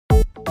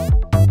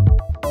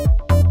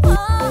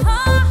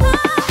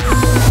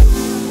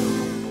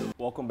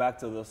Welcome back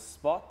to The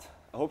Spot.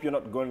 I hope you're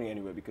not going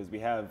anywhere because we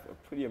have a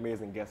pretty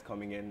amazing guest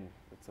coming in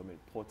with some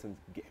important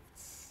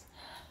gifts.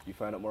 You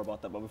find out more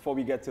about that. But before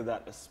we get to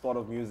that, a spot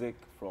of music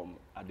from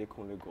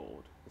Adekunle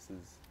Gold. This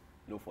is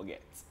No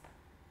Forget.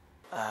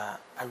 I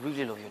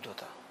really love your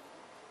daughter.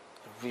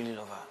 I really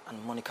love her,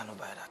 and money cannot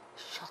buy that.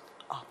 Shut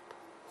up.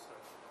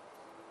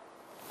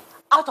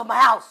 Out of my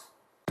house!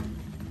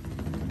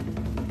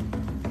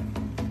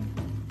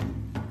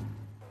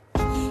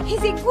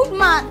 He's a good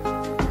man.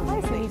 Why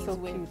is he so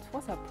cute?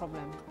 What's her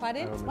problem?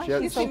 Pardon? Why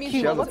is he so cute?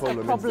 has a What's her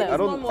problem.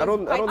 problem? I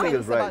don't think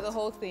it's right. About the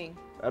whole thing.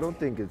 I don't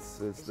think it's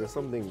there's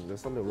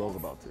something wrong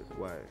about it.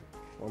 Why?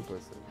 One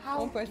person.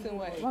 One person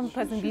why? One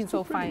person being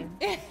so fine.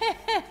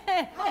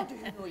 How do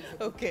you know he's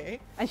a Okay.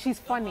 And she's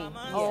funny.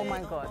 Oh my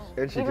gosh.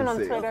 And she Even can on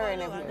sing. Twitter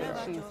and everything,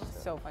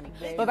 she's so funny.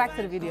 But back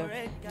to the video.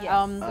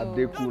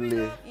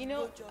 Adekunle. You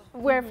know,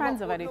 We're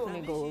fans of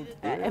Adekunle Gold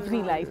at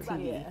EbonyLife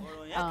TV.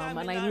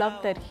 And I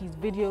love that his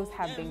videos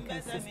have been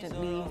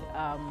consistently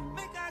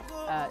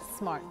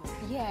smart.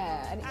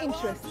 yeah, and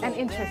interesting. And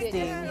interesting,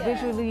 Yeah.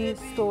 visually,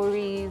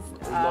 stories.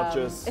 It's not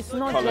just it's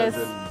not colors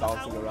just and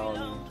bouncing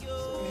around.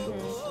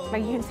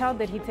 like you can tell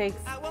that he takes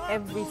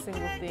every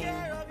single thing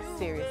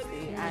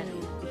seriously, and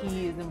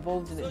he is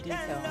involved in the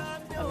detail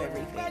of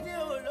everything.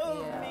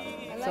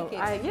 Yeah. I So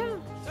like it.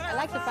 I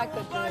like the fact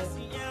that the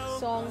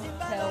song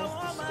tells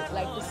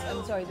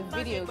the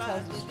video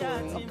tells the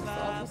story of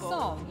the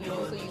song. You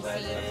know, so you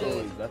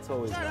see That's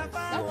always nice.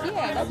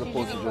 that's As opposed to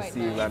usually just quite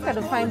seeing nice. Kind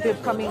of fine babe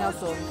coming out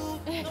of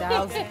the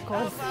house, of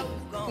course.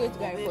 Good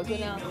guy report. So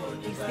now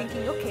he's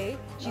thinking, okay,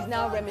 she's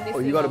now reminiscing. Oh,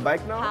 you got a of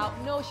bike now?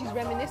 No, she's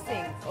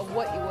reminiscing of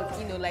what it was,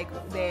 you know, like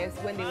there's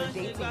when they were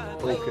dating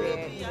or like Okay.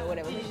 they're, you know,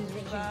 whatever. So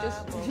she's just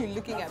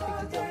looking at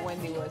pictures of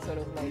when they were sort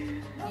of like,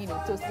 you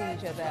know, toasting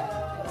each other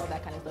and all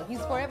that kind of stuff.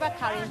 He's forever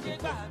carrying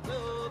people.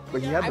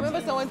 But he had I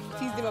remember someone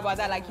teased him about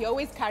that, like you're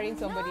always carrying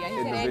somebody, and he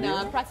In said, the "Hey, now video?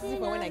 I'm practicing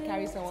for when I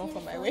carry someone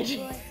for my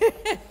wedding."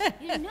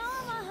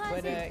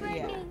 But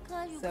yeah,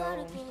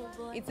 so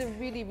it's a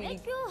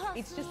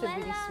it's just a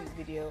really sweet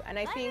video, and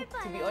I think,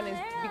 to be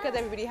honest, because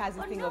everybody has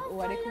this thing of, oh,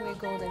 are they going to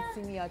go and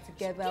sing me out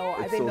together, or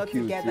are It's they so not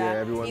cute, together? yeah,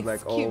 everyone's it's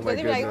like, oh cute, my but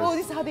they're like, oh, goodness.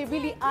 this is how they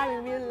really are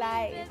in real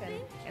life,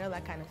 and all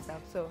that kind of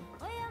stuff. So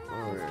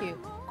it's cute.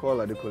 Call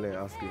Adekunle and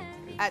ask him.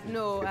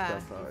 No,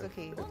 that's it's how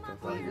okay. that's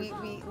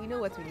how We know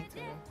what we need to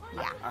know.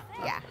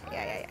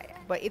 Yeah.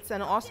 But it's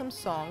an awesome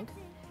song.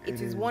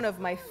 It is one of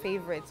my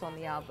favorites on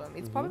the album.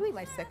 It's probably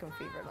my second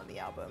favorite on the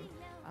album.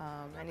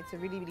 And it's a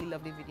really, really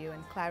lovely video,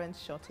 and Clarence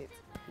shot it.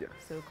 Yes.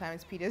 So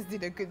Clarence Peters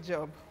did a good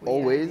job with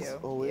Always, that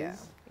video.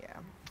 always. Yeah.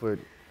 But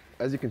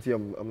as you can see,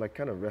 I'm like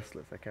kind of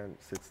restless. I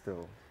can't sit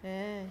still.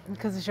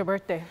 Because it's your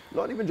birthday.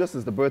 Not even just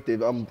as the birthday.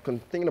 I'm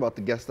thinking about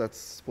the guest that's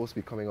supposed to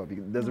be coming up.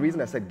 There's a reason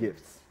I said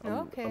gifts.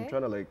 Okay. I'm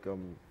trying to like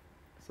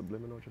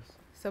subliminal just.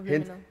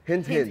 Subliminal.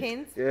 Hint.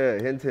 Hint. Yeah,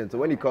 hint. So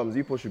when he comes,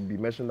 you should be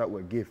mentioning that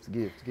word, gift.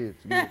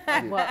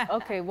 Well,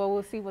 okay, well,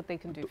 we'll see what they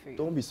can do for you.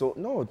 Don't be so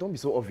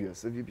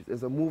obvious.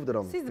 There's a move that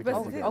I'm See the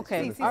thinking best. of.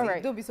 Okay, See, all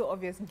right. Don't be so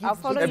obvious. I'll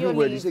follow your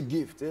Everywhere you lead. say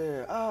gift.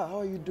 Yeah. How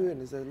are you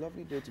doing? It's a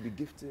lovely day to be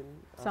gifting.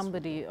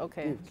 Somebody,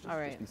 okay, Just all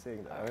right. be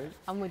saying that, all right?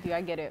 I'm with you, I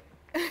get it.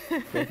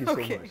 Thank you so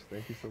much.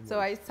 Thank you so much. So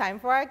it's time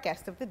for our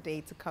guest of the day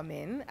to come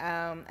in,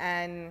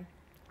 and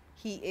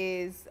he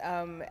is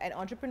an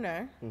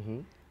entrepreneur.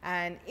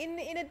 And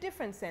in a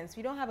different sense,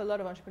 we don't have a lot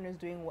of entrepreneurs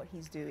doing what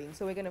he's doing.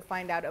 So we're going to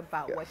find out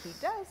about what he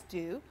does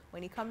do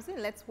when he comes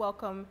in. Let's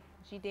welcome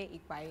Jide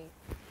Ipaye.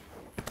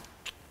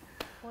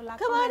 Hola,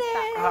 Come on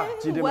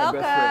in. Jide,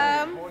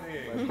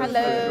 welcome.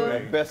 Hello.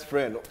 My best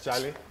friend.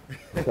 Charlie.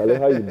 Charlie,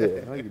 how you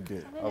doing? How you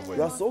doing?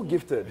 You are so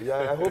gifted.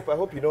 Yeah, I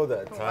hope you know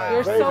that.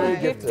 You're Very, so very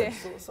gifted.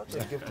 Such a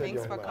gifted Thanks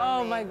young for man.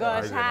 coming. Oh my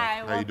gosh, hi,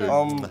 How you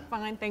welcome. doing?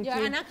 Fine, thank You're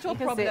you. an actual You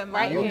can sit problem,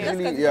 right right? here. Just 'cause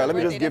Usually, it's yeah, your let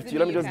me just birthday gift you.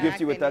 Let me doesn't just mean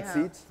gift you with can that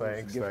anyhow. seat.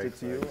 Thanks, Gift it thanks,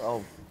 to you.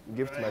 I'll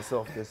gift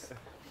myself this.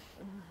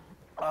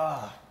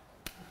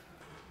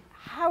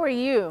 How are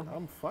you?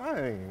 I'm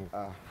fine.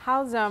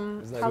 How's It's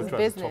nice to try to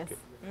business? talk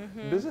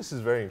it. Business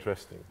is very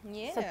interesting.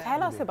 Yeah. So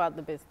tell us about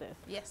the business.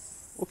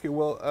 Yes. Okay,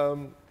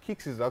 well,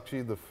 Kicks is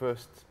actually the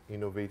first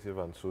innovative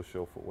and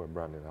social footwear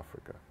brand in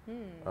Africa.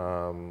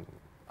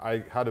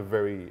 I had a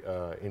very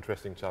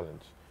interesting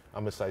challenge.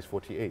 I'm a size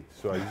 48,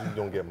 so I usually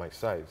don't get my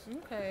size.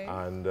 Okay.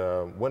 And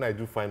when I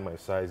do find my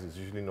size, it's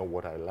usually not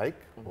what I like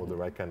or the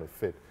right kind of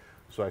fit.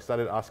 So I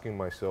started asking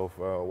myself,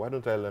 why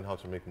don't I learn how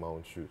to make my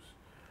own shoes?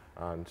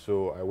 And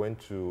so I went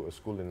to a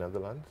school in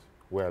Netherlands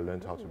where I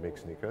learned how to make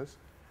sneakers.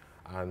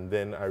 And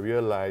then I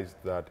realized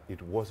that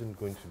it wasn't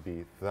going to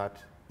be that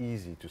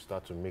easy to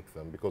start to make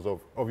them because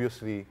of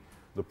obviously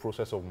the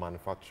process of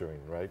manufacturing,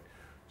 right?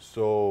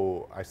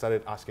 So I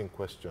started asking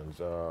questions.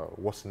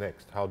 What's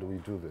next? How do we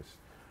do this?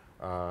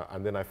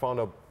 And then I found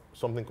out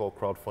something called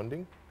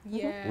crowdfunding,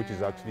 which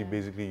is actually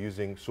basically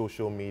using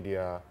social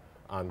media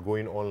and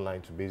going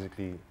online to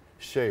basically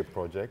share a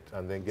project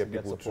and then get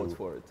people support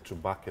for it. to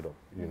back it up,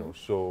 you know.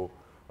 So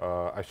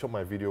I shot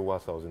my video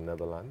whilst I was in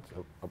Netherlands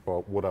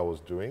about what I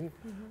was doing,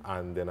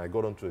 and then I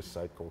got onto a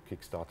site called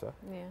Kickstarter.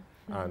 Yeah.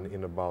 And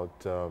in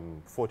about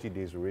 40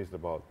 days, we raised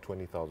about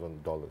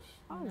 $20,000.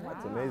 Oh,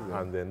 That's amazing.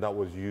 And then that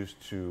was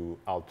used to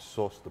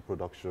outsource the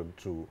production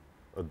to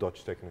a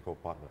Dutch technical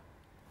partner.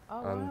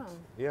 Oh, And wow.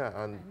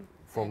 yeah, and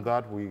from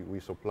that we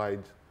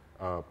supplied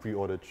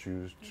pre-ordered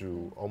shoes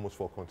to almost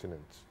 4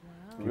 continents.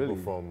 People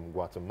Really? from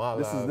Guatemala,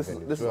 This is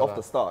Venezuela. off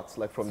the starts,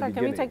 like from Sorry, the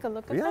can we beginning. take a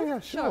look at Yeah, that? yeah,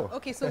 sure.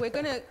 Okay, so we're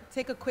gonna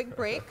take a quick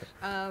break,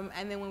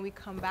 and then when we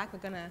come back, we're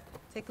gonna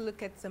take a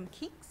look at some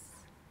Keeks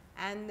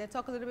and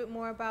talk a little bit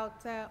more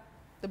about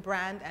the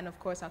brand and, of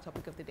course, our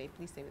topic of the day.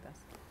 Please stay with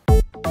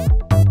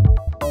us.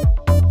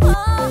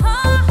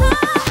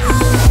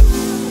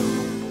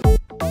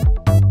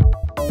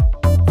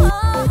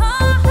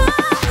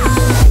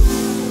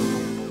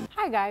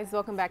 Hi guys,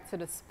 welcome back to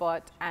the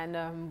spot,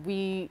 and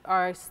we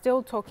are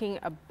still talking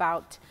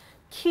about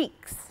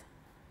Keeks.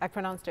 I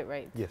pronounced it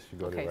right. Yes, you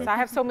got Okay, it right. so I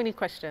have so many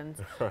questions.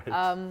 Right.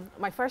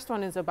 My first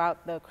one is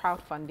about the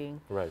crowdfunding.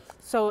 Right.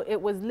 So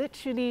it was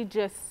literally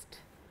just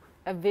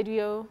a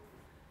video,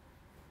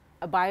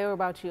 a bio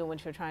about you and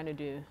what you're trying to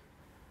do,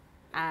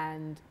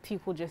 and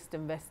people just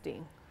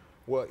investing.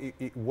 Well,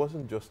 it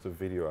wasn't just a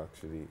video,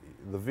 actually.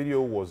 The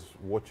video was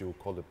what you would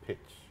call a pitch,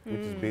 which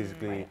is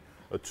basically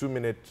a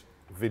 2-minute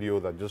video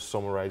that just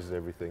summarizes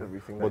everything.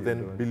 Everything that But you're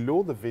then doing.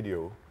 below the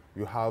video,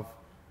 you have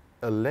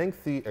a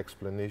lengthy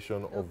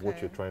explanation of what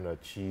Okay. you're trying to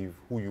achieve,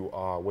 who you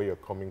are, where you're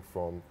coming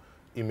from,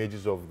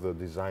 images of the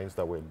designs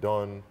that were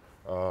done.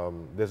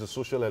 There's a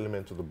social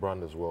element to the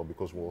brand as well,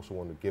 because we also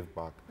want to give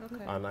back.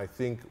 Okay. And I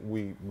think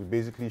we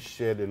basically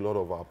shared a lot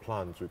of our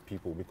plans with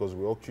people, because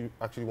we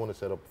actually want to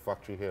set up a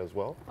factory here as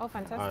well. Oh,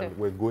 fantastic. And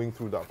we're going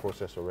through that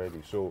process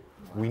already. So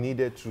we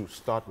needed to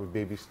start with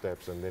baby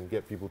steps and then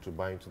get people to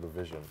buy into the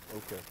vision.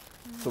 Okay.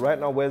 So right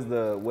now, where's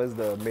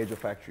the major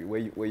factory?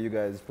 Where you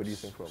guys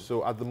producing from?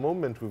 So at the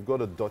moment, we've got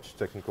a Dutch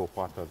technical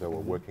partner that we're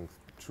working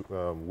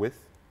with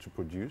to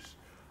produce.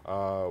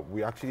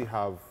 We actually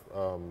have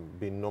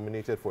been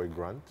nominated for a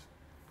grant.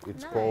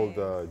 It's called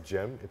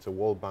GEM. It's a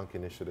World Bank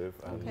initiative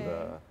and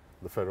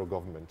the federal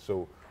government.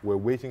 So we're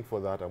waiting for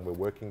that, and we're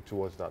working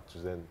towards that to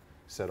then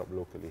set up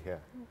locally here.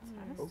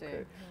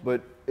 Okay.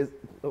 But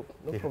no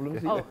problem.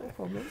 Oh, No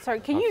problem. sorry,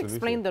 can you Absolutely.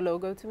 explain the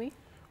logo to me?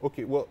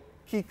 Okay, well,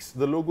 Keeks,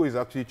 the logo is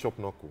actually Chop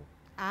Knuckle.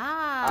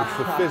 Ah. It's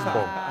a fist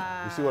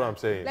bump. You see what I'm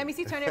saying? Let me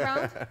see, turn it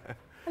around.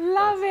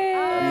 Love it.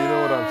 You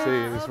know what I'm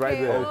saying? It's right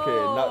okay. there.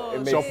 Okay, now it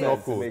makes Chop sense.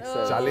 knuckle. It makes Oh,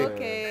 sense. Charlie.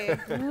 okay.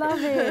 Love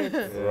it.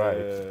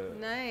 Right.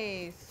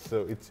 Nice.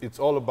 So it's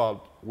all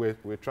about, we're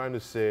trying to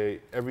say,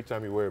 every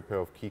time you wear a pair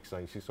of Keeks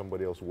and you see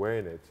somebody else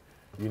wearing it,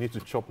 you need to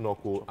chop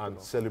knuckle and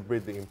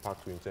celebrate the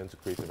impact we intend to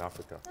create in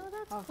Africa.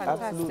 Oh,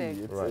 fantastic.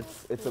 Absolutely. Right.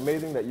 It's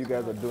amazing that you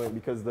guys are doing,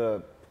 because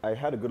I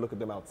had a good look at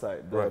them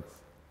outside. The Right.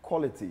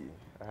 quality,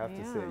 I have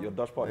to say, Yeah. your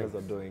Dutch partners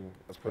are doing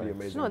a pretty Right.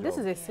 amazing No, job. this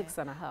is a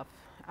 6.5.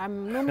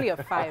 I'm normally a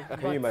 5. Can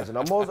you but- imagine?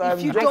 I'm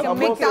If you just- don't I'm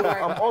make also, that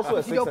work, I'm also a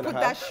if you don't 6.5. put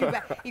that shoe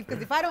back,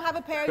 because if I don't have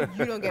a pair,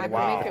 you don't get I a can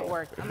pair. make it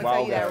work. I'm gonna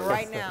tell you that guys.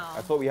 right now.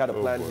 I thought we had a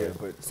plan boy. here,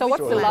 but So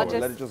what's the sure,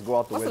 largest? let it just go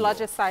out the What's the window.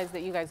 largest size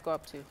that you guys go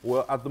up to?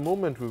 Well, at the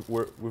moment,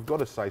 we've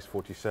got a size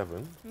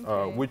 47,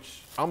 Okay.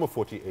 which I'm a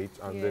 48,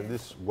 and then Yeah.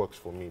 this works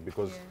for me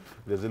because Yeah.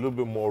 there's a little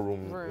bit more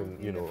room, Room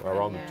in, in the front,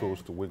 around yeah. the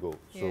toes to wiggle.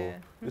 So Yeah.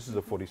 this is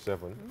a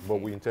 47,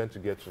 but we intend to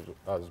get to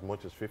as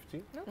much as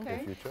 50 in Okay.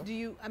 the future.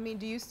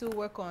 Do you still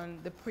work on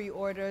the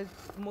pre-orders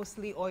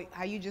mostly, or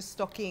are you just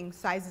stocking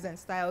sizes and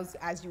styles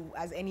as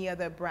any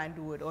other brand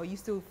would, or you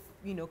still,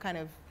 kind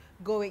of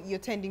you're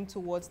tending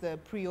towards the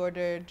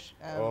pre-ordered?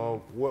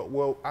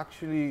 Well,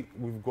 actually,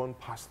 we've gone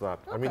past that.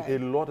 I mean, Okay. a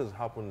lot has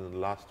happened in the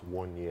last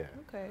 1 year.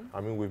 Okay. I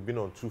mean, we've been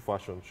on 2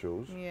 fashion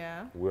shows.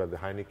 Yeah. We were at the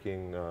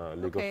Heineken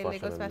Lagos Okay,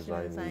 Fashion Lagos and Fashion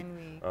and Design Design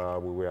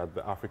Week. We were at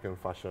the African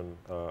Fashion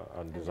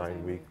and Design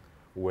Design Week. Week.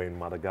 We were in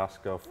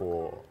Madagascar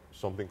for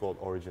something called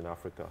Origin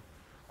Africa.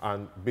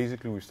 And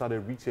basically, we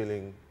started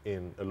retailing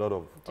in a lot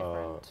of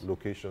Different.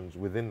 locations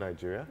within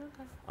Nigeria.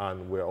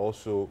 And we're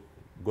also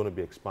going to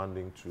be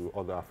expanding to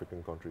other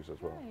African countries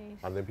as well. Nice.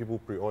 And then people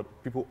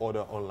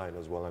order online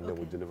as well, and then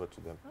we deliver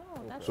to them.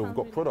 Oh, that So we've sounds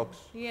got really products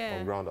Yeah.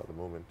 on ground at the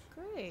moment.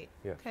 great.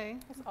 Yes. Okay.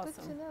 That's Good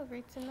awesome. to know.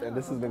 Great to know. And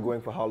this has been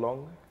going for how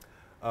long?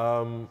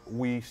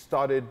 We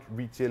started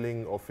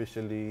retailing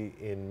officially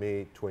in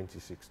May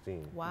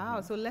 2016.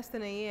 Wow. So less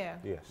than a year.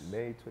 Yes.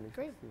 May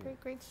 2016.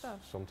 Great stuff.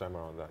 Sometime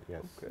around that,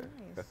 yes. Okay.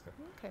 Nice.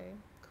 Okay.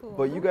 Cool.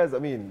 But you guys, I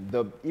mean,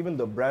 even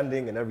the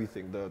branding and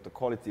everything, the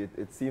quality,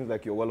 it seems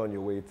like you're well on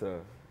your way to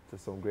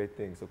some great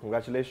things. So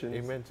congratulations.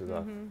 Amen to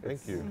that.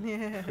 Thank you.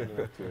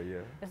 Yeah.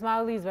 It's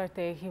Mauli's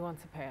birthday. He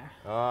wants a pair.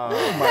 Ah,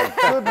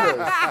 My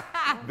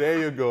goodness. there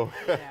you go.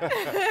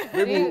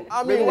 maybe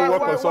Maybe we'll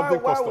work on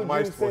something why would you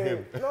customized for say-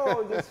 him.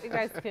 No, just, you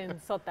guys can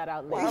sort that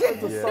out what later.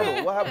 happened to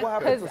subtle? What happened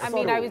Because to I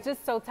mean, I subtle? was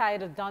just so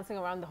tired of dancing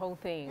around the whole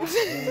thing.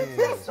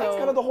 That's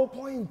kind of the whole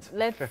point.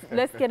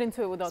 Let's get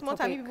into it with our Small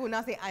time topic. people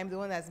now say I'm the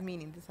one that's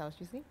mean in this house.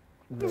 You see?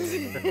 No,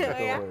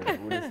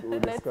 don't worry. We'll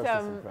Let's discuss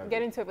this in private.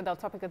 get into it with our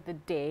topic of the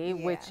day,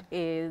 Yeah. which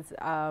is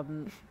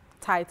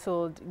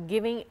titled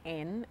Giving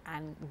In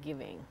and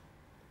Giving.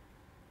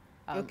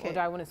 Okay. Or do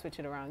I want to switch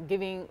it around?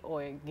 Giving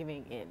or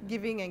giving in?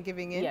 Giving and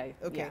giving in? Yeah.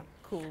 Okay, yeah.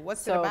 cool. What's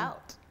it So,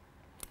 about?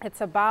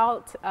 It's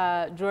about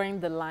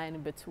drawing the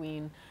line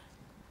between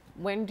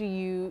when do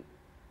you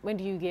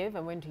give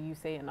and when do you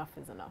say enough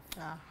is enough.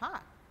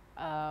 Aha.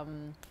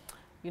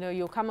 You know,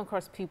 you'll come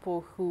across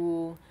people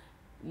who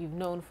you've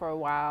known for a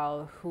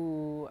while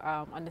who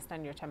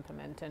understand your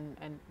temperament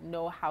and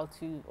know how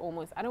to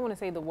almost, I don't want to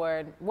say the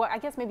word, well, I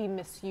guess maybe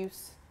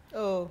misuse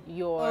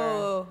your...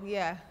 Oh,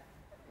 yeah.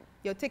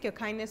 You'll take your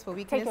kindness for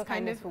weakness, Take your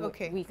kindness for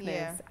okay.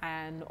 weakness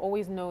and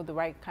always know the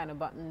right kind of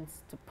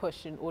buttons to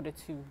push in order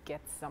to get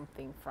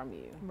something from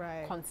you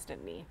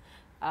constantly.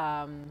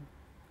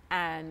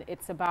 And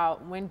it's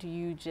about when do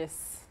you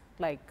just,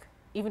 like,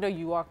 even though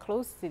you are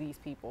close to these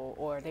people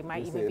or they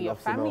might even be your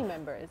family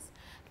members,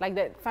 like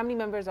that family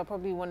members are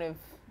probably one of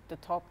the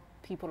top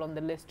people on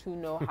the list who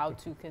know how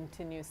to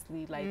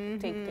continuously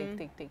like take.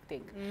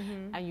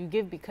 And you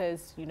give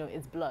because, you know,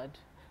 it's blood.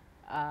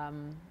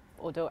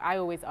 Although I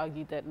always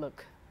argue that,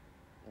 look,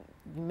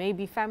 you may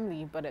be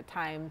family, but at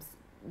times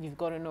you've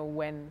got to know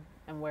when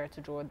and where to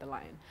draw the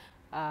line.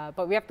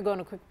 But we have to go on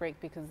a quick break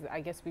because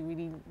I guess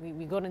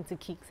we got into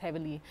Keeks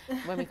heavily.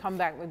 When we come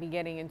back, we'll be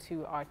getting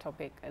into our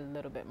topic a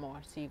little bit more.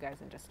 See you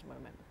guys in just a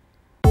moment.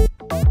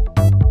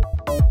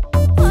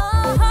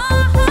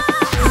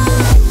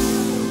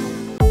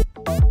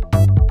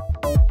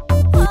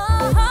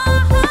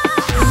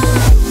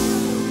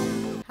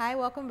 Hi,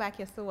 welcome back.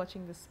 You're still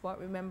watching The Spot.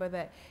 Remember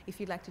that if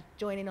you'd like to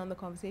join in on the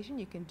conversation,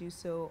 you can do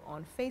so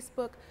on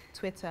Facebook,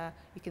 Twitter.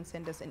 You can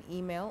send us an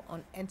email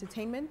on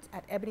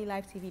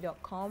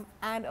entertainment@ebonylifetv.com.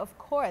 And of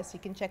course, you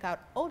can check out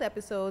old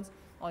episodes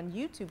on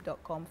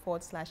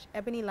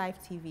youtube.com/EbonyLife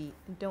TV.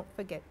 And don't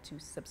forget to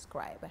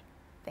subscribe.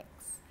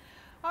 Thanks.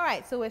 All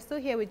right, so we're still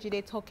here with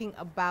Jide talking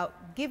about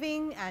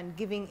giving and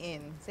giving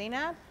in.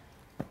 Zainab?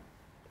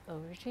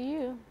 Over to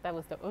you. That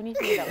was the only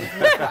thing that was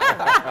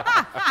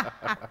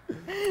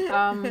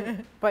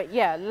missing. But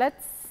yeah,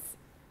 let's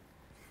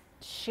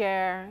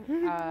share,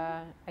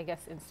 I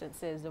guess,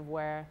 instances of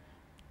where,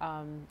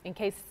 in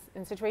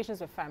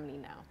situations with family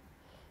now,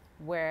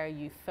 where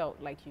you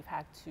felt like you've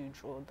had to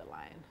draw the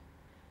line.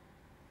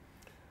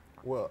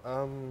 Well,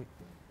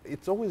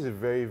 it's always a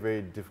very,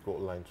 very difficult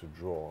line to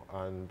draw.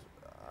 And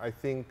I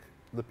think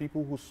the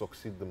people who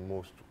succeed the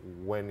most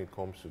when it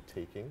comes to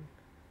taking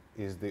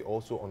is they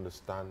also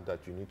understand that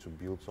you need to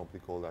build something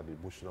called an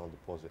emotional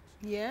deposit.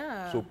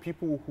 Yeah. So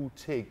people who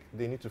take,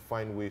 they need to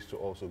find ways to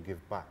also give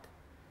back.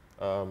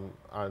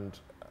 And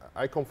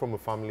I come from a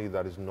family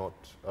that is not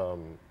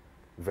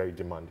very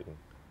demanding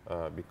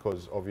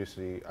because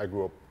obviously I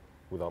grew up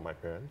without my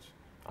parents.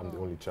 I'm the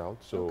only child.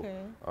 So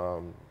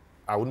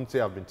I wouldn't say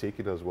I've been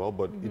taken as well,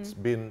 but it's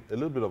been a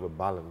little bit of a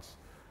balance.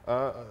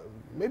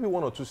 Maybe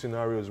one or two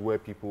scenarios where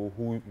people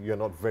who you're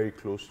not very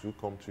close to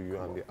come to you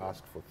and they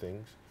ask for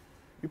things.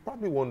 You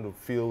probably want to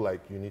feel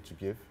like you need to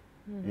give,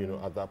 you know,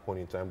 at that point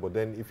in time. But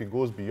then if it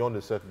goes beyond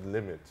a certain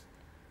limit,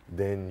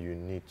 then you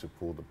need to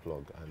pull the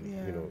plug and,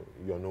 you know,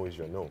 your no is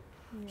your no.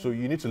 So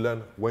you need to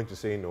learn when to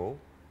say no.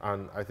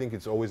 And I think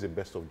it's always a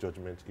best of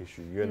judgment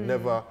issue. You're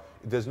never,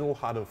 there's no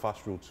hard and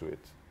fast rule to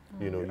it.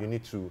 You know, you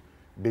need to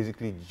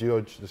basically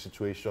judge the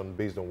situation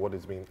based on what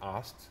is being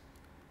asked,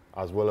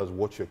 as well as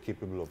what you're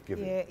capable of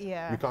giving.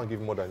 You can't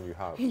give more than you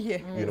have. You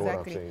know what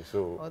I'm saying?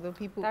 So although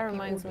that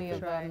reminds me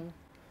of,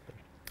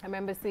 I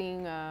remember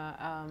seeing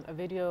a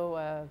video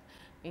of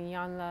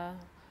Inyala.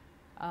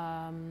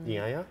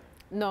 Inyaya?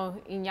 No,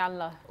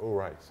 Inyala. Oh,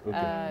 right.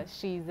 Okay.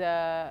 She's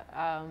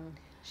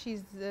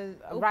the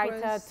a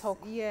writer, talk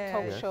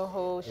show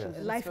host. She's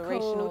an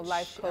inspirational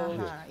life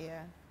coach.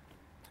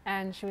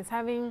 And she was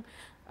having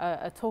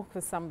a talk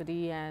with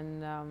somebody,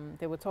 and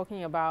they were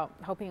talking about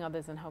helping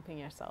others and helping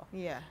yourself.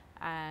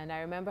 And I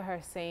remember her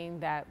saying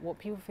that what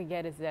people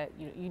forget is that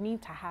you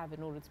need to have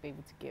in order to be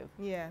able to give.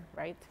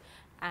 Right?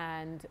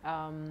 And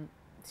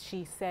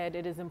she said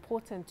it is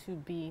important to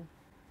be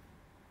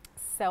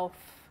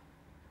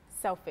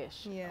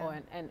selfish,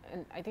 or and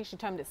I think she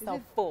termed it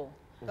self-full.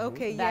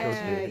 Okay,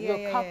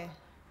 your cup.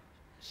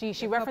 She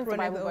referenced the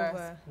Bible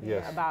verse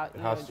about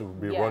it has to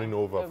be running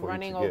over for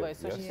running you to over. give.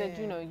 So she said,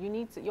 you know,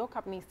 your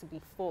cup needs to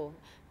be full.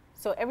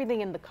 So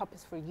everything in the cup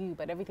is for you,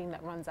 but everything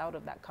that runs out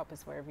of that cup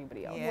is for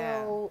everybody else.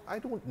 Well, I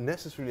don't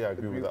necessarily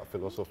agree with that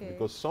philosophy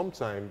because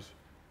sometimes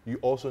you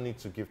also need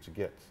to give to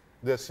get.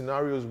 There are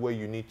scenarios where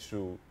you need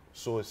to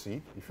sow a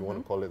seed, if you want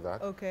to call it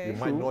that. You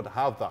might not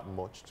have that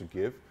much to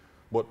give,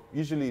 but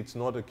usually it's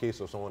not a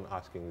case of someone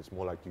asking, it's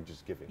more like you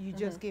just giving. You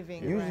just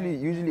giving.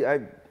 Usually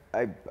I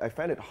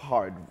find it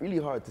hard, really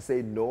hard to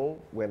say no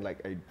when like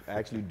I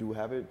actually do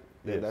have it.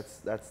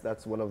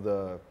 That's one of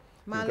the...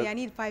 Mali, I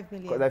need 5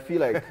 million. Because I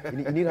feel like,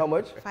 you need how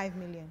much? 5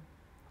 million.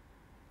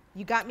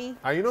 You got me?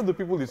 And you know the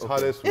people it's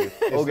hardest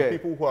with is the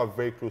people who are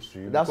very close to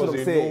you. That's what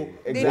I'm saying.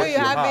 They know you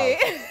have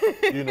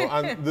it. You know,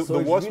 and the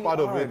worst really part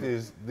of it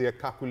is they're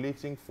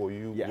calculating for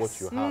you what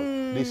you have.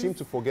 They seem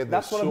to forget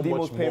that's there's one so of the much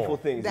most painful more.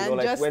 things. You know,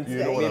 like when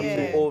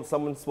maybe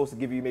someone's supposed to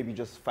give you maybe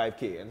just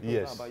 5K, and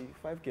yes, about you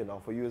 5K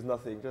now for you is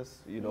nothing.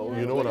 Just you know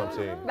what I'm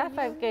saying. That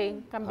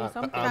 5K can be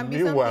something. And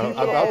meanwhile,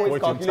 at that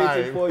point in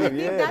time, for you. I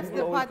think that's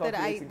the part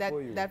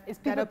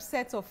that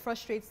upsets or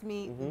frustrates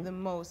me the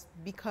most,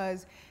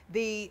 because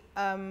they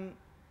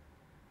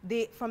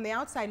from the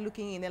outside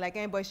looking in, they're like,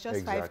 but it's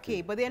just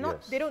 5K. But they're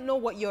not. They don't know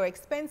what your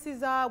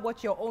expenses are,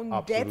 what your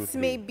own debts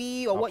may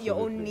be, or what your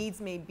own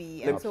needs may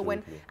be. And so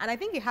and I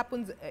think it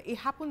happens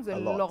a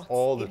lot.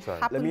 All the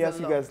time. Let me ask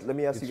you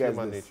guys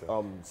this.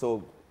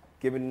 So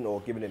giving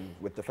in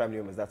with the family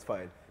members, that's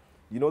fine.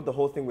 You know the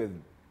whole thing with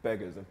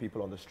beggars and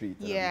people on the street.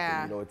 And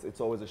everything, you know, it's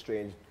always a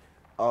strange.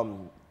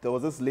 There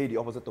was this lady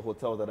opposite the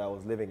hotel that I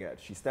was living at.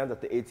 She stands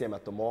at the ATM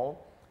at the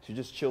mall. She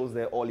just chills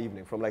there all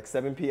evening. From like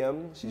 7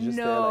 p.m., she's just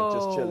there, like,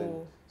 just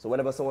chilling. So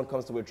whenever someone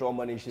comes to withdraw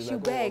money, she's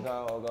like, oh,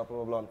 God, blah,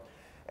 blah, blah.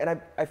 And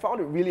I found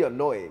it really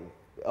annoying,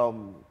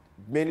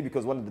 mainly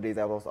because one of the days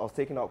I was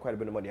taking out quite a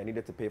bit of money. I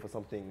needed to pay for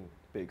something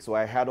big. So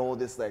I had all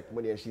this like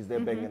money, and she's there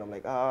begging, and I'm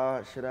like,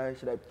 should I?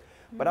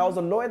 But I was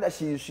annoyed that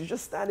she's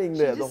just standing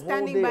there the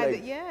whole day.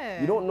 Like,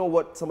 you don't know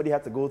what somebody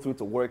had to go through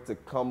to work to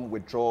come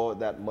withdraw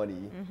that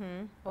money.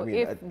 Well, I mean,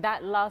 if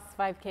that last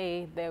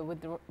 5K they're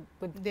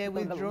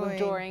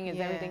withdrawing is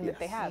everything that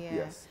they have.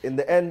 Yes. In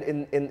the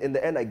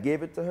end, I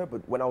gave it to her.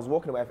 But when I was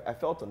walking away, I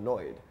felt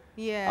annoyed.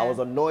 Yeah. I was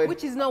annoyed.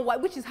 Which is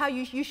how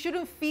you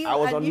shouldn't feel. I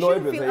was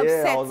annoyed with her.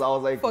 Upset I was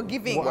like, for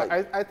giving.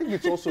 Well, I think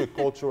it's also a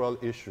cultural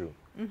issue.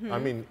 I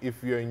mean,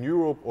 if you're in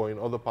Europe or in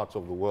other parts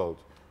of the world,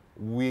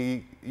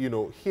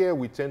 here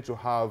we tend to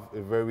have a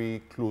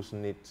very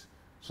close-knit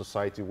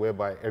society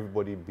whereby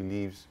everybody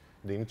believes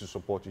they need to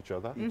support each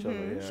other.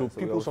 So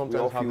people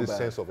sometimes have this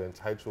sense of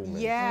entitlement.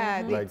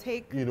 Yeah, like,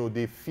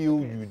 they feel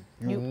you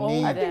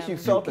need. I think she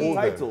felt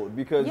entitled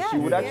because she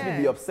would actually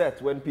be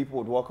upset when people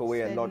would walk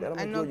away and not. And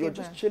I'm like, you're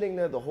just chilling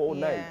there the whole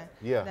night.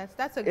 Yeah,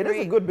 that's a great. It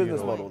is a good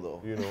business model,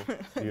 though.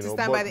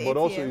 But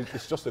also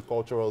it's just a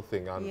cultural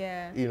thing, and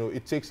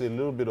it takes a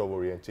little bit of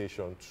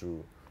orientation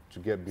to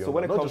get beyond. So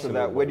when it comes to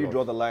that, where do you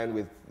draw the line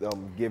with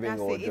giving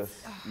or just,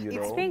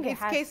 It's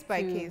case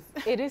by case.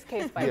 It is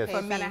case by case.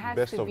 And it has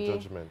best to of be,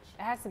 judgment.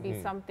 It has to be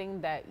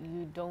something that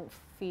you don't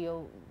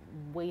feel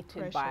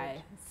weighted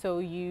by. So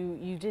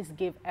you just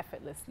give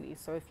effortlessly.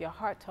 So if your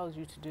heart tells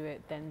you to do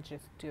it, then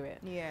just do it.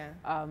 Yeah.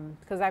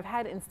 Because I've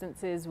had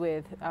instances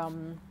with,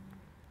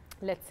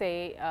 let's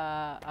say,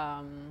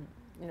 a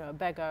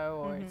beggar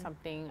or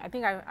something. I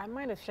think I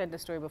might have shared the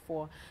story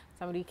before.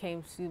 Somebody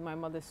came to my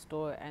mother's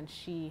store, and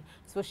so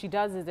what she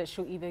does is that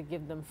she'll either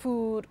give them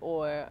food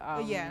or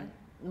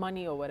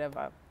money or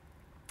whatever.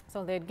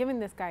 So they had given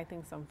this guy, I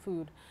think, some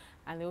food,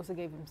 and they also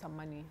gave him some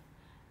money.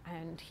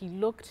 And he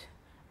looked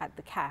at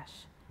the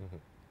cash,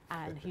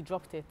 and he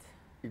dropped it.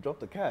 He dropped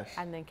the cash?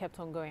 And then kept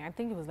on going. I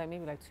think it was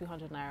maybe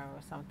 200 naira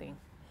or something.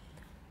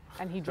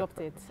 And he dropped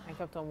it and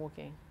kept on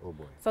walking. Oh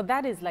boy. So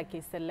that is like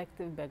a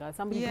selective beggar,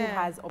 somebody who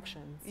has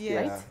options,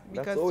 right?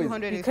 Because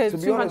 200 is... To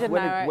be honest,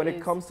 when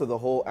it comes to the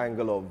whole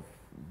angle of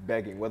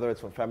begging, whether it's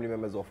from family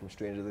members or from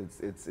strangers,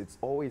 it's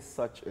always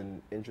such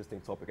an interesting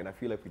topic, and I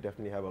feel like we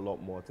definitely have a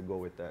lot more to go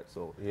with that.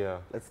 So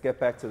let's get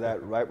back to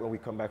that right when we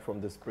come back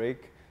from this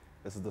break.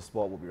 This is The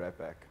Spot. We'll be right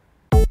back.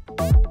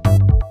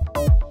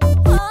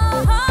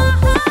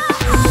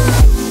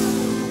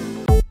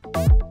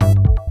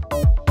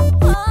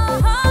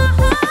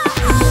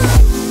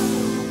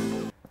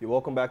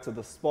 Welcome back to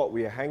The Spot.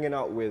 We are hanging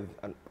out with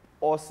an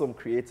awesome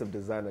creative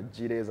designer.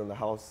 Jide is in the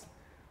house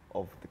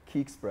of the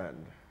Keeks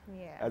brand.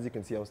 Yeah. As you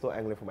can see, I'm still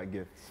angling for my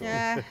gift. So.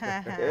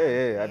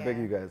 Hey, I beg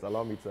you guys,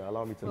 allow me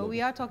to. Well,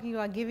 we are talking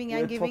about giving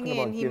and giving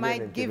in. He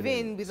might give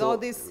in with all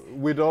this.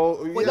 With all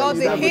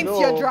the hints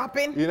you're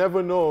dropping. You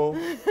never know.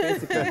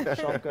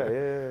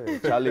 Basically,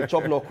 Charlie,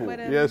 chop no cool.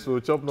 Yes, so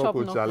chop no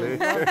cool, Charlie.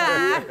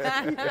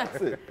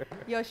 That's it.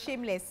 You're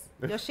shameless.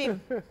 You're shame.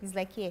 He's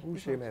like, yeah. Who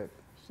shame have?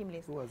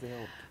 Shameless. Who has the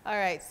help? All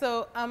right,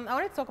 so I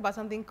want to talk about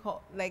something called,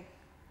 like,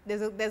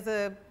 there's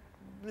a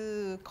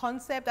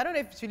concept. I don't know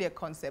if it's really a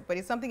concept, but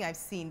it's something I've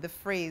seen. The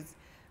phrase,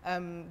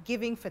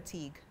 giving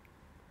fatigue.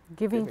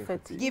 Giving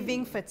fatigue.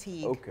 Giving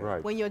fatigue. Okay.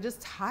 Right. When you're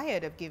just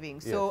tired of giving.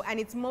 So, and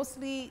it's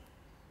mostly.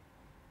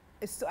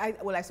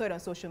 I saw it on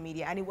social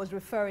media, and it was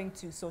referring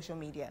to social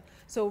media.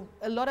 So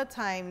a lot of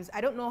times,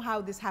 I don't know how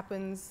this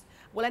happens.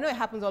 Well, I know it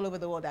happens all over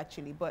the world,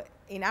 actually, but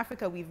in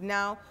Africa,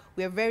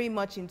 we're very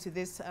much into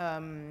this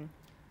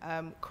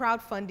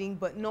crowdfunding,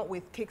 but not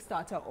with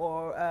Kickstarter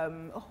or,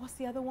 what's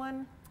the other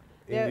one?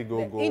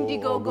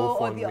 Indiegogo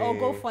or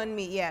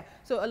GoFundMe, yeah.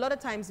 So a lot of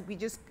times we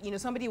just,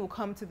 somebody will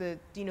come to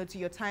to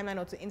your timeline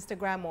or to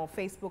Instagram or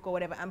Facebook or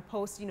whatever and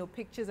post,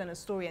 pictures and a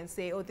story and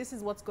say, oh, this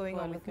is what's going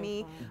on with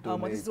me, or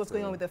this is what's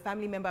going on with a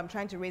family member. I'm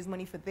trying to raise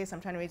money for this.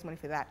 I'm trying to raise money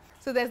for that.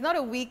 So there's not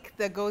a week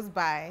that goes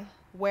by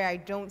where I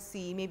don't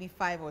see maybe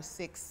 5 or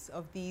 6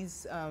 of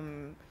these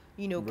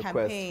you know,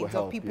 campaigns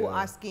of people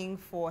asking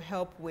for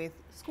help with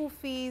school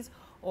fees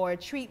or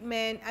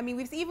treatment. I mean,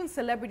 we've even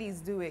celebrities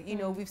do it. You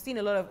know, we've seen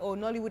a lot of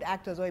Nollywood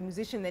actors or a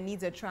musician that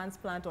needs a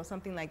transplant or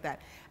something like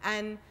that.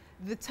 And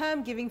the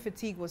term giving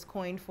fatigue was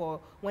coined for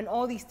when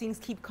all these things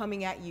keep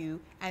coming at you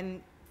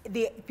and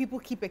people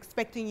keep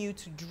expecting you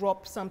to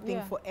drop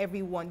something for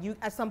everyone. You,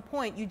 at some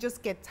point, you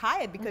just get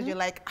tired because you're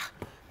like,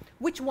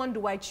 which one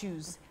do I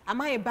choose? Am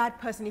I a bad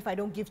person if I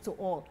don't give to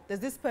all? Does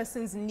this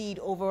person's need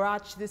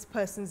overarch this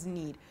person's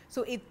need?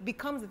 So it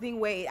becomes a thing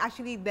where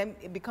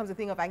it becomes a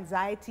thing of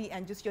anxiety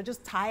and you're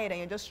just tired and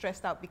you're just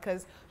stressed out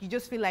because you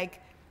just feel like,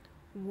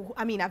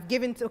 I mean, I've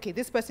given to, okay,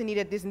 this person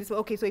needed this and this.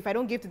 Okay, so if I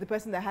don't give to the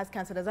person that has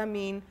cancer, does that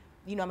mean,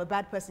 you know, I'm a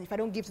bad person? If I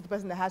don't give to the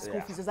person that has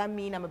school fees, does that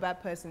mean I'm a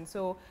bad person?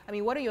 So, I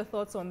mean, what are your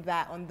thoughts on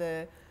that, on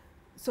the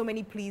so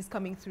many pleas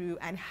coming through,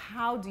 and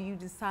how do you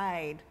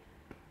decide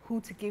who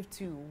to give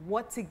to,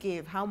 what to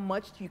give, how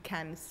much you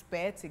can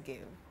spare to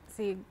give?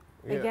 See,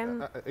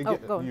 again, you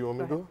want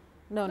me to go?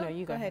 No,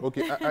 you go ahead.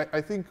 Okay,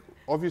 I think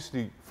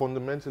obviously,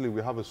 fundamentally,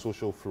 we have a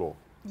social flaw.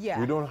 Yeah.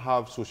 We don't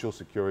have social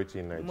security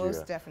in Nigeria.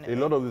 Most definitely. A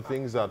lot of the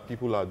things that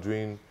people are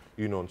doing,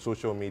 you know, on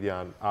social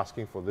media and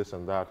asking for this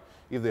and that,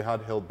 if they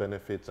had health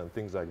benefits and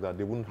things like that,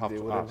 they wouldn't have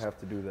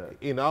to do that.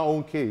 In our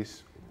own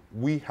case,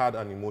 we had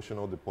an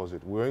emotional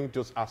deposit. We weren't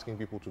just asking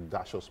people to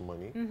dash us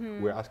money.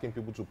 We're asking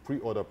people to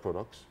pre-order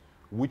products,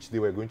 which they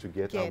were going to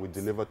get and we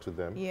deliver to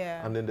them.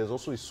 Yeah. And then there's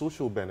also a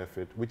social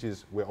benefit, which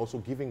is we're also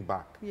giving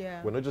back.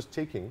 Yeah. We're not just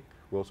taking,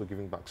 we're also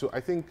giving back. So I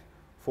think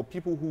for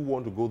people who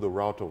want to go the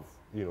route of,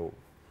 you know,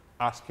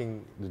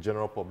 asking the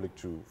general public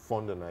to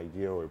fund an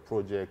idea or a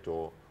project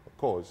or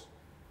a cause,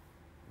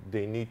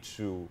 they need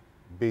to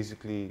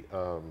basically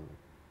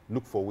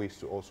look for ways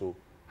to also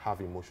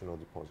have emotional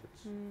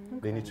deposits.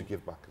 They need to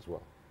give back as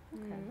well.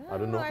 I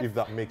don't know if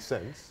that makes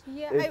sense.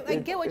 Yeah, I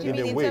get what you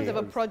mean in terms of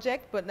a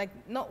project, but like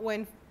not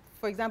when,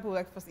 for example,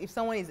 like if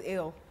someone is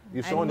ill.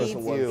 If someone is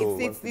ill,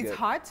 it's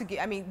hard to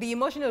get. I mean, the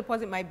emotional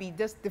deposit might be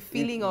just the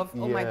feeling of,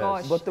 oh my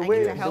gosh. But the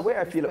way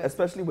I feel,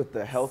 especially with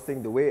the health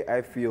thing, the way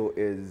I feel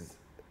is,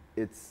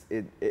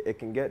 it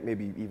can get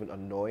maybe even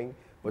annoying.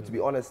 But to be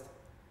honest,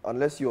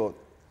 unless you're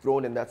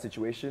thrown in that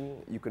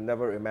situation, you can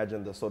never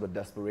imagine the sort of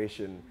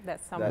desperation that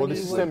somebody But the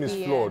system is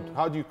flawed.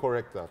 How do you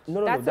correct that?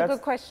 That's a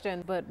good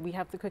question, but we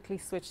have to quickly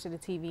switch to the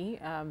TV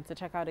to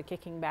check out a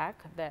kicking back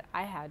that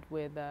I had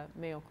with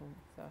Mayokun.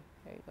 So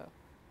there you go.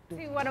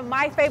 To one of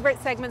my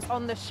favorite segments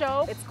on the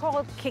show. It's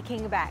called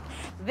Kicking Back.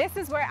 This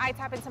is where I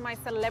tap into my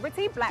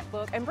celebrity black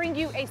book and bring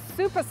you a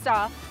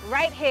superstar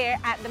right here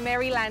at the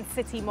Maryland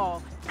City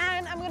Mall.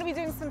 And I'm going to be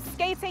doing some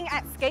skating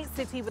at Skate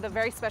City with a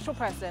very special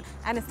person.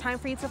 And it's time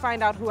for you to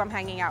find out who I'm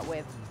hanging out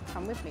with.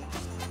 Come with me.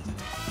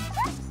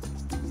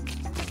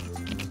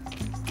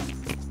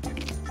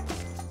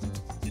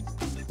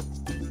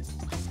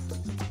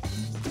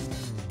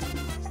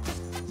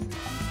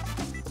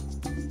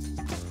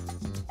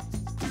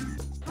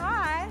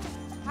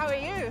 How are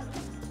you?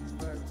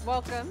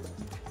 Welcome.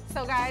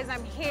 So guys,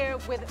 I'm here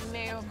with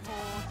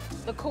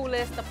Mayokun, the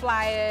coolest, the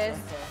flyest,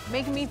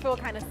 making me feel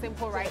kind of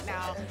simple right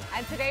now.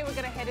 And today we're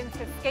gonna head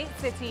into Skate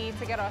City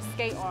to get our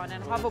skate on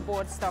and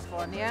hoverboard stuff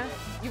on, yeah?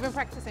 You've been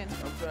practicing?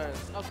 I'm trying.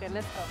 Okay,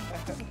 let's go.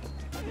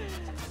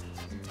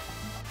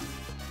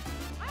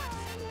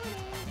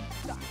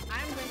 So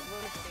I'm going to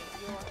roller skate.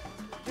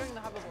 You're doing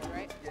the hoverboard,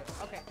 right?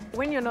 Yeah. Okay.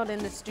 When you're not in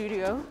the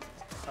studio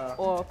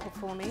or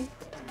performing,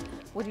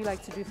 what do you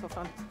like to do for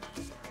fun?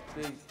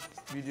 Play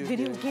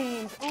video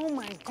games. Oh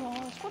my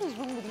gosh, what is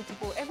wrong with you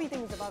people?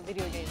 Everything is about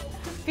video games.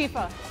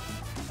 FIFA,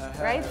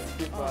 right?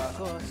 FIFA, oh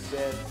gosh.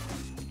 Bed.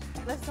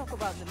 Let's talk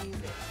about the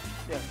music.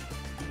 Yeah.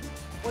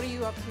 What are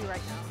you up to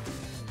right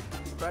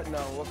now? Right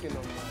now, I'm working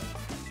on my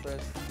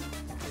first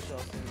official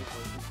single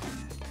for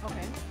this.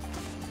 Okay.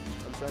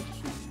 I'm trying to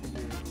shoot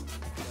video.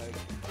 Like,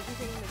 did you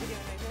sing in the video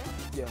in Nigeria?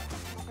 Yeah.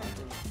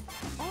 Okay.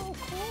 Oh,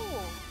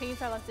 cool. Can you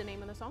tell us the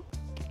name of the song?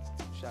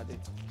 Shade.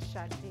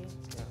 Shade.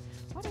 Yeah.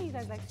 Why don't you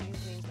guys like to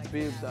use names like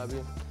Babe,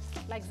 Zainab?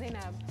 Like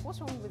Zainab. What's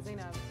wrong with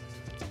Zainab?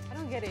 I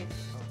don't get it.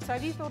 So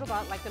have you thought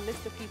about like a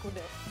list of people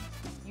that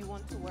you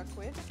want to work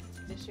with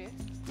this year?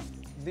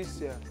 This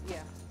year?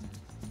 Yeah.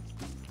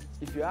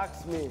 If you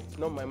ask me,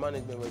 not my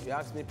management, but if you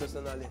ask me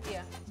personally,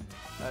 yeah,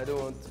 I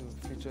don't want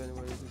to feature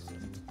anybody this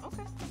year.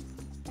 Okay.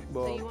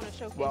 But, so you want to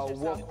showcase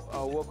yourself?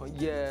 I'll work on,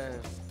 yeah.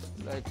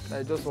 Like,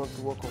 I just want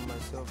to work on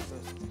myself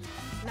first.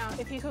 Now,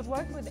 if you could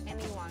work with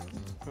anyone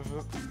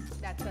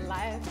that's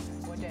alive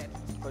or dead,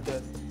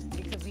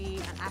 it could be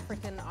an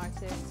African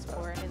artist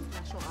or an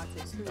international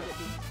artist, who would it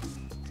be?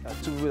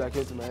 Two people that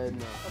came to my head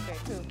now. Okay,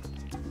 who?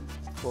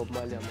 Bob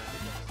Marley and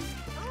Michael.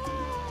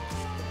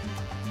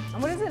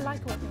 And what is it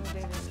like working with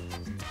David?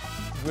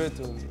 Great,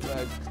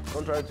 like,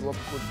 contrary to what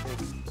people think.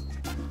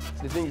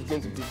 The thing is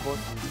going to be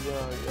bossy, you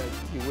know, like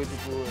the way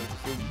people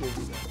say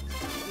David.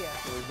 Yeah.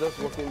 So it's just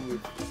working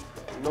with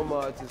normal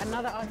artists.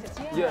 Another artist,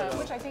 yeah,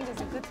 which I think is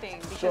a good thing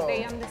because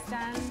they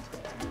understand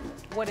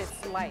what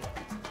it's like.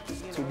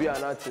 You to be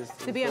an artist.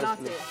 To be an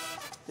artist.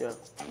 Yeah.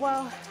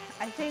 Well,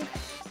 I think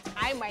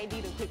I might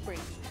need a quick break.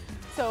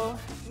 So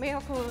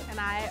Miracle and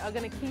I are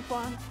gonna keep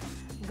on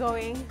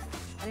going,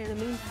 and in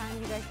the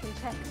meantime, you guys can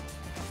check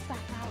back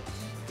out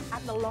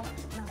at the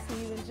loft, and I'll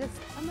see you in just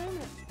a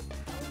moment.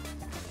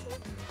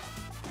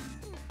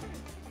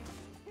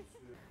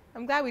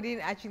 I'm glad we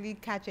didn't actually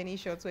catch any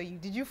shots where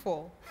you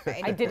fall.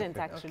 I didn't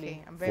actually.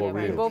 Okay, I'm very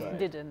proud. We both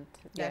didn't.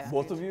 Yeah.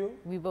 Both of you?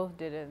 We both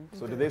didn't.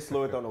 So did they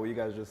slow it down, or were you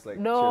guys just like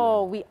No,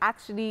 chilling? we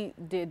actually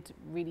did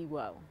really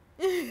well.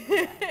 Yeah, we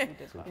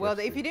did well. Well,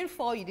 if you didn't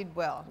fall, you did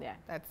well. Yeah.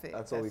 That's it.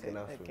 That's all we can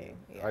ask for. Okay.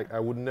 Yeah. I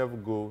would never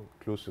go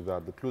close to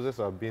that. The closest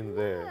I've been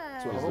there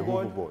is the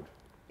hoverboard.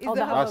 Is Oh,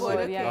 the the That's hoverboard it.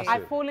 okay? yeah. That's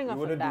I'm it. falling You off of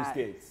wouldn't do that.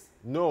 skates.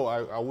 No,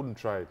 I wouldn't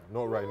try it.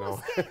 Not right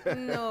now.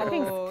 No, I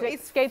think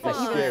it's skates are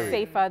fun. even Scary.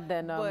 safer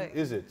than But-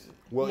 Is it?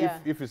 Well, Yeah.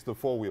 if it's the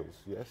 4 wheels,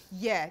 yes.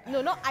 Yeah.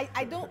 No,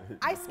 I don't.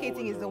 Ice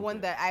skating is the one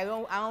that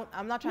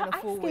I'm not trying no, to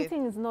ice fool with.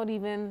 skating is not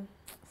even.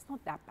 It's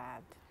not that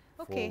bad.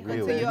 Okay, For real.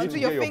 until You need until to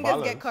your get your fingers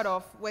get balance. cut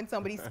off when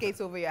somebody skates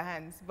over your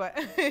hands. But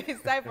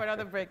it's time for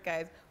another break,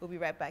 guys. We'll be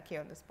right back here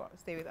on the spot.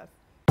 Stay with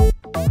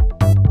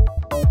us.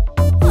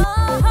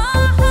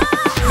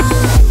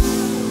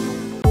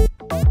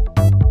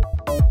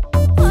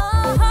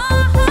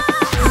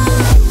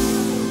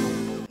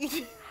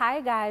 Hi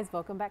guys,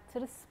 welcome back to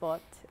the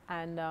spot.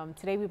 And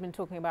today we've been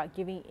talking about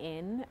giving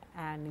in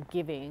and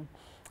giving.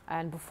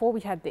 And before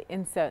we had the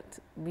insert,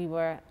 we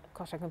were,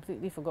 gosh, I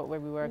completely forgot where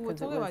we were. We were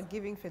 'cause it talking was about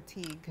giving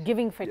fatigue.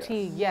 giving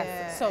fatigue, yes.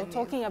 Yeah, So and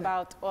talking it's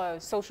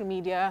about social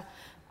media,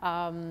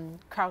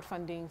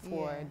 crowdfunding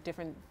for Yeah.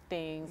 different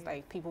things,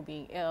 like people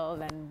being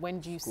ill, and when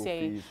do you School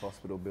say, fees,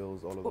 hospital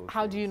bills, all of those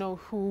how do you things. know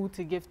who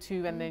to give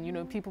to, and then, you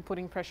know, people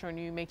putting pressure on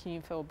you, making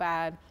you feel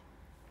bad.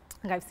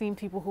 Like I've seen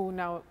people who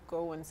now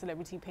go on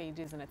celebrity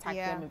pages and attack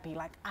them and be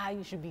like,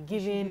 you should be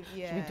giving,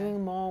 you should be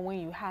doing more when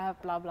you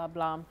have, blah, blah,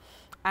 blah.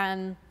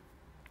 And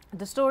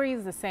the story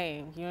is the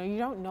same. You know, you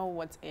don't know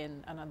what's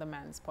in another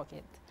man's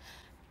pocket.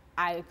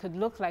 I could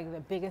look like the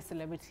biggest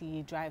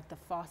celebrity, drive the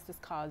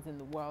fastest cars in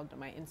the world on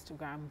my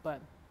Instagram, but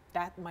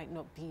that might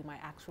not be my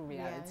actual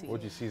reality.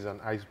 What you see is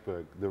an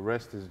iceberg. The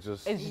rest is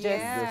just... It's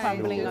just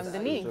crumbling below the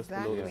underneath.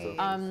 Exactly.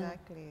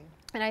 Exactly.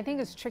 And I think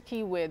it's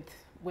tricky with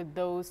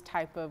those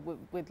type of,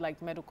 with like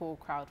medical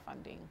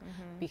crowdfunding,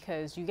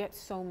 because you get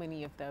so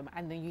many of them,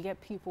 and then you get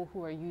people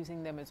who are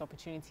using them as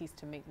opportunities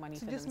to make money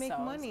To for just themselves.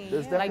 make money.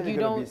 There's yeah. definitely you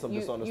going to don't- be some you-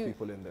 dishonest you-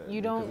 people in there.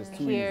 you because don't it's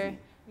too hear- easy.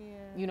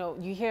 You know,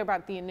 you hear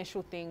about the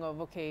initial thing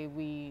of, okay,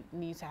 we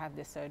need to have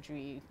this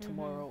surgery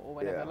tomorrow or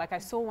whatever. Yeah. Like I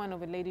saw one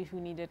of a lady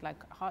who needed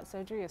like heart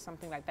surgery or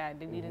something like that.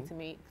 They needed to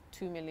make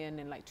 2 million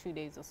in like 2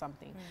 days or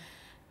something.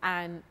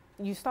 And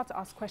you start to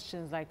ask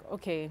questions like,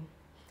 okay,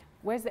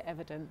 where's the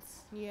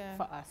evidence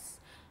for us?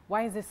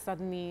 Why is this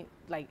suddenly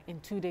like in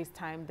 2 days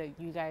time that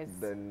you guys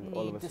Then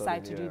all of a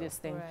decide sudden, to do this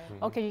thing?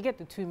 Right. Okay, you get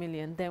the 2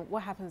 million, then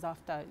what happens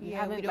after? You Yeah, we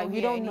haven't, don't like, you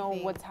hear don't know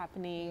anything. what's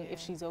happening, if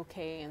she's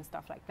okay and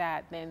stuff like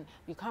that. Then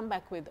you come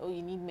back with, oh,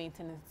 you need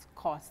maintenance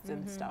costs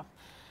and stuff.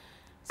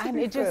 To And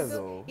be it fair, just,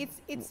 though,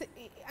 It's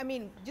I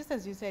mean, just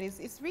as you said,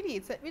 it's really,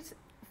 it's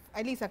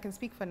at least I can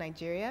speak for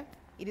Nigeria.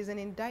 It is an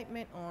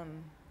indictment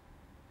on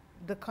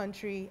the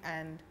country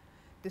and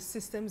the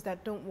systems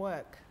that don't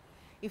work.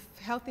 If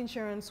health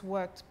insurance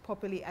worked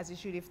properly as it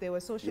should, if there were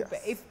social, Yes.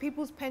 if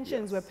people's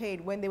pensions were Yes.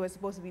 paid when they were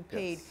supposed to be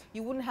paid, Yes.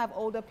 you wouldn't have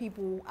older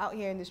people out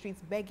here in the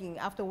streets begging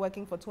after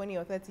working for 20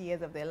 or 30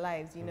 years of their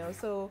lives, you know?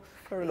 So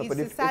Fair enough, it's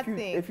but a sad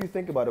thing. if you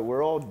think about it,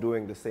 we're all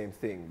doing the same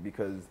thing,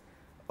 because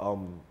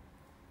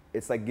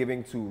it's like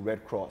giving to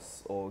Red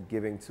Cross or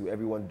giving to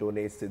everyone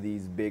donates to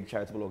these big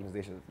charitable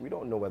organizations. We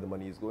don't know where the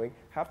money is going.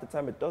 Half the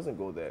time it doesn't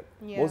go there.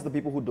 Yeah. Most of the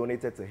people who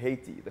donated to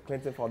Haiti, the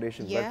Clinton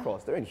Foundation, Yeah. Red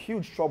Cross, they're in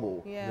huge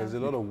trouble. Yeah. There's a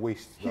lot of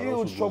waste. that also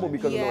Huge goes trouble into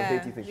because it. of those Yeah.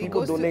 Haiti things. It People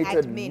goes to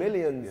donated admin.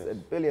 millions Yes.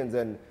 and billions,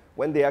 and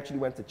when they actually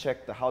went to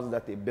check, the houses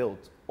that they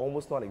built,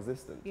 almost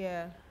non-existent.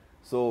 Yeah.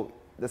 So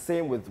the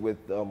same with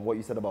what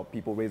you said about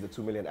people raise the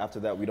 2 million. After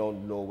that, we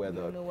don't know where We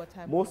the don't know what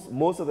happened.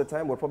 most of the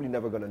time we're probably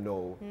never gonna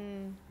know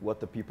what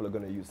the people are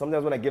gonna use.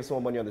 Sometimes when I give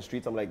someone money on the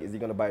streets, I'm like, is he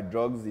gonna buy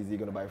drugs? Is he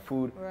gonna buy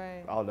food?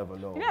 Right. I'll never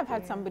know. you know, I've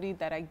had somebody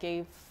that I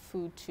gave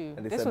food to. And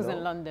they This said was no?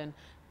 in London.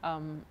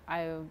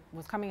 I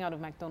was coming out of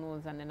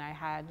McDonald's and then I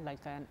had like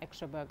an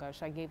extra burger,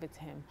 so I gave it to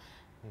him.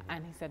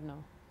 And he said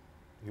no.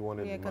 He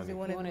wanted Yeah, the because money.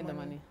 he He wanted the the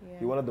money. money. Yeah.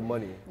 He wanted the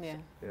money. Yeah.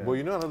 Yeah. But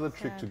you know, another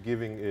trick to Sad.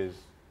 giving is,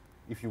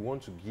 if you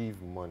want to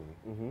give money,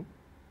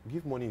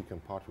 give money you can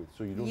part with,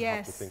 so you don't have to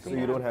Yes. think So about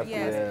you it. don't have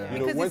Yes. to. Yeah. You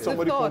know, Because when it's the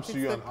somebody thought, comes to it's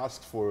you the- and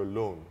asks for a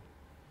loan,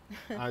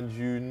 and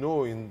you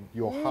know in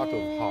your heart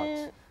of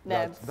hearts that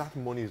That's- that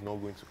money is not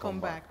going to come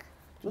back.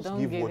 Just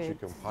Don't give give what you it.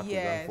 can part with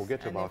Yes, and forget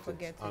and then about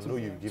forget it. it. I know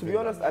you've To given be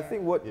honest, that. I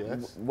think what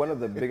Yes. one of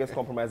the biggest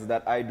compromises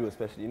that I do,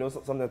 especially, you know,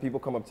 sometimes people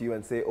come up to you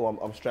and say, "Oh,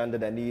 I'm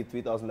stranded. I need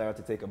 3,000 naira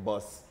to take a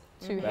bus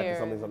To back to here.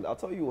 something." I'll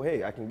tell you,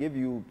 hey, I can give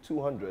you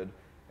 200,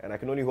 and I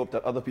can only hope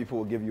that other people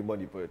will give you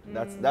money. But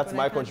that's but I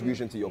my can't do-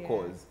 contribution to your yeah.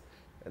 cause,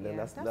 and then Yeah.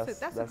 that's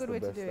a good the way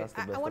best. to do it. That's the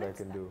best that I wanted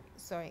can to, do.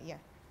 Sorry, yeah.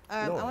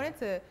 No. I wanted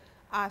to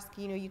ask,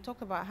 you know, you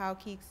talked about how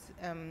Keeks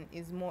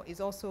is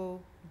also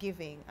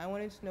giving. I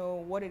wanted to know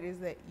what it is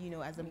that, you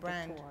know, as a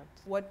brand,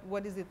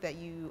 what is it that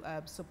you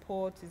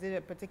support? Is it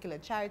a particular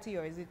charity,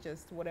 or is it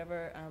just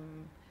whatever,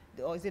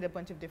 or is it a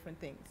bunch of different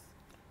things?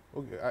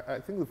 Okay, I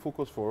think the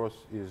focus for us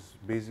is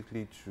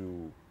basically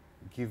to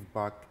give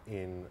back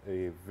in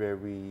a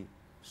very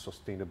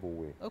sustainable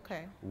way.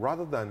 Okay.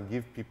 Rather than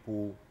give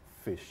people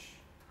fish,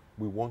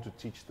 we want to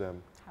teach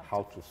them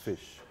how to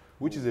fish,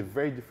 which is a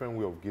very different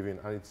way of giving,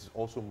 and it's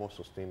also more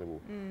sustainable.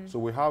 So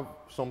we have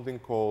something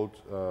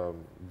called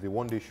the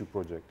One Day Shoe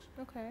Project.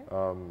 Okay.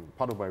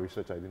 Part of my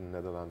research I did in the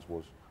Netherlands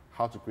was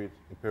how to create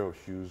a pair of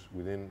shoes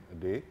within a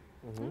day.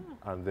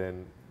 And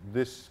then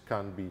this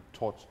can be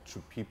taught to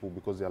people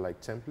because they're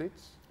like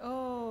templates.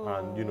 Oh,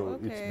 and you know,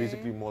 okay. it's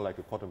basically more like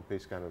a cut and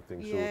paste kind of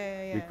thing. Yeah, so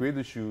yeah. we create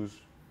the shoes,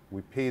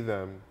 we pay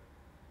them,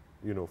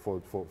 you know,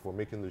 for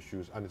making the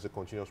shoes, and it's a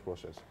continuous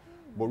process.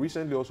 But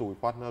recently also we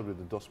partnered with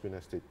the Dustbin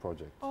Estate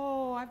Project.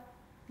 Oh,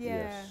 yeah,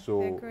 yes. So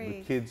they're great.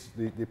 the kids,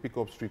 they pick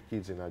up street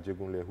kids in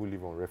Ajegunle who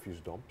live on refuse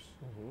dumps,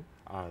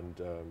 and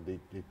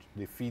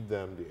they feed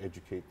them, they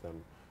educate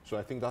them. So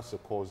I think that's a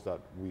cause that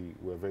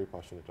we're very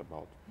passionate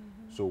about.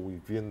 So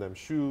we've given them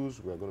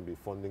shoes, we're going to be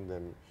funding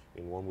them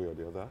in one way or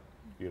the other,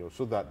 you know,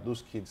 so that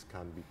those kids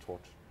can be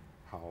taught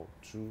how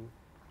to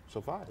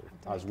survive,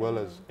 as well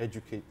as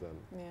educate them.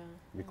 Yeah.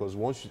 Because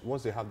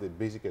once they have the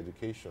basic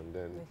education,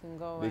 then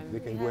they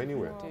can go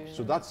anywhere.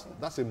 So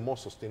that's a more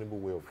sustainable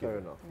way of giving. Fair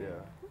enough,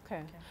 yeah.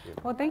 Okay.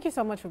 Well, thank you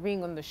so much for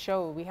being on the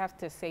show. We have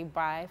to say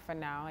bye for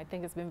now. I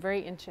think it's been very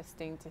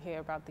interesting to hear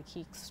about the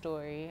Keeks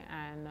story,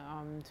 and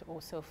to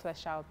also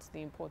flesh out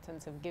the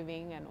importance of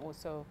giving, and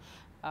also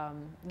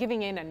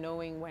giving in and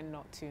knowing when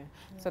not to.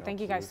 So thank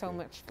you guys so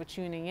much for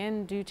tuning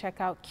in. Do check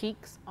out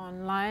Keeks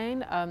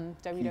online,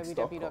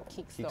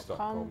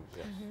 www.keeks.com.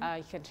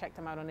 You can check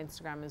them out on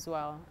Instagram as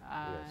well.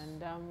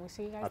 And we'll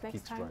see you guys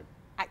next time.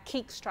 At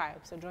Keeks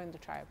Tribe, so join the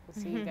tribe. We'll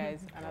see you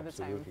guys another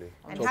time.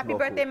 And happy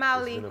birthday,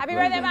 Mauli. Happy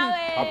birthday, Mauli.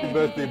 Happy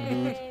birthday,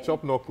 dude.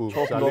 Chop knuckle.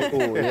 Chop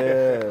knuckle,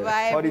 yeah.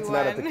 Bye, Party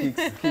tonight at the everyone.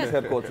 Keeks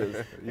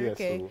headquarters. Yes,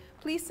 Okay. so.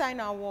 Please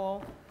sign our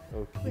wall.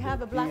 Okay. We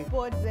have a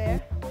blackboard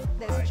there.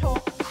 There's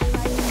chalk.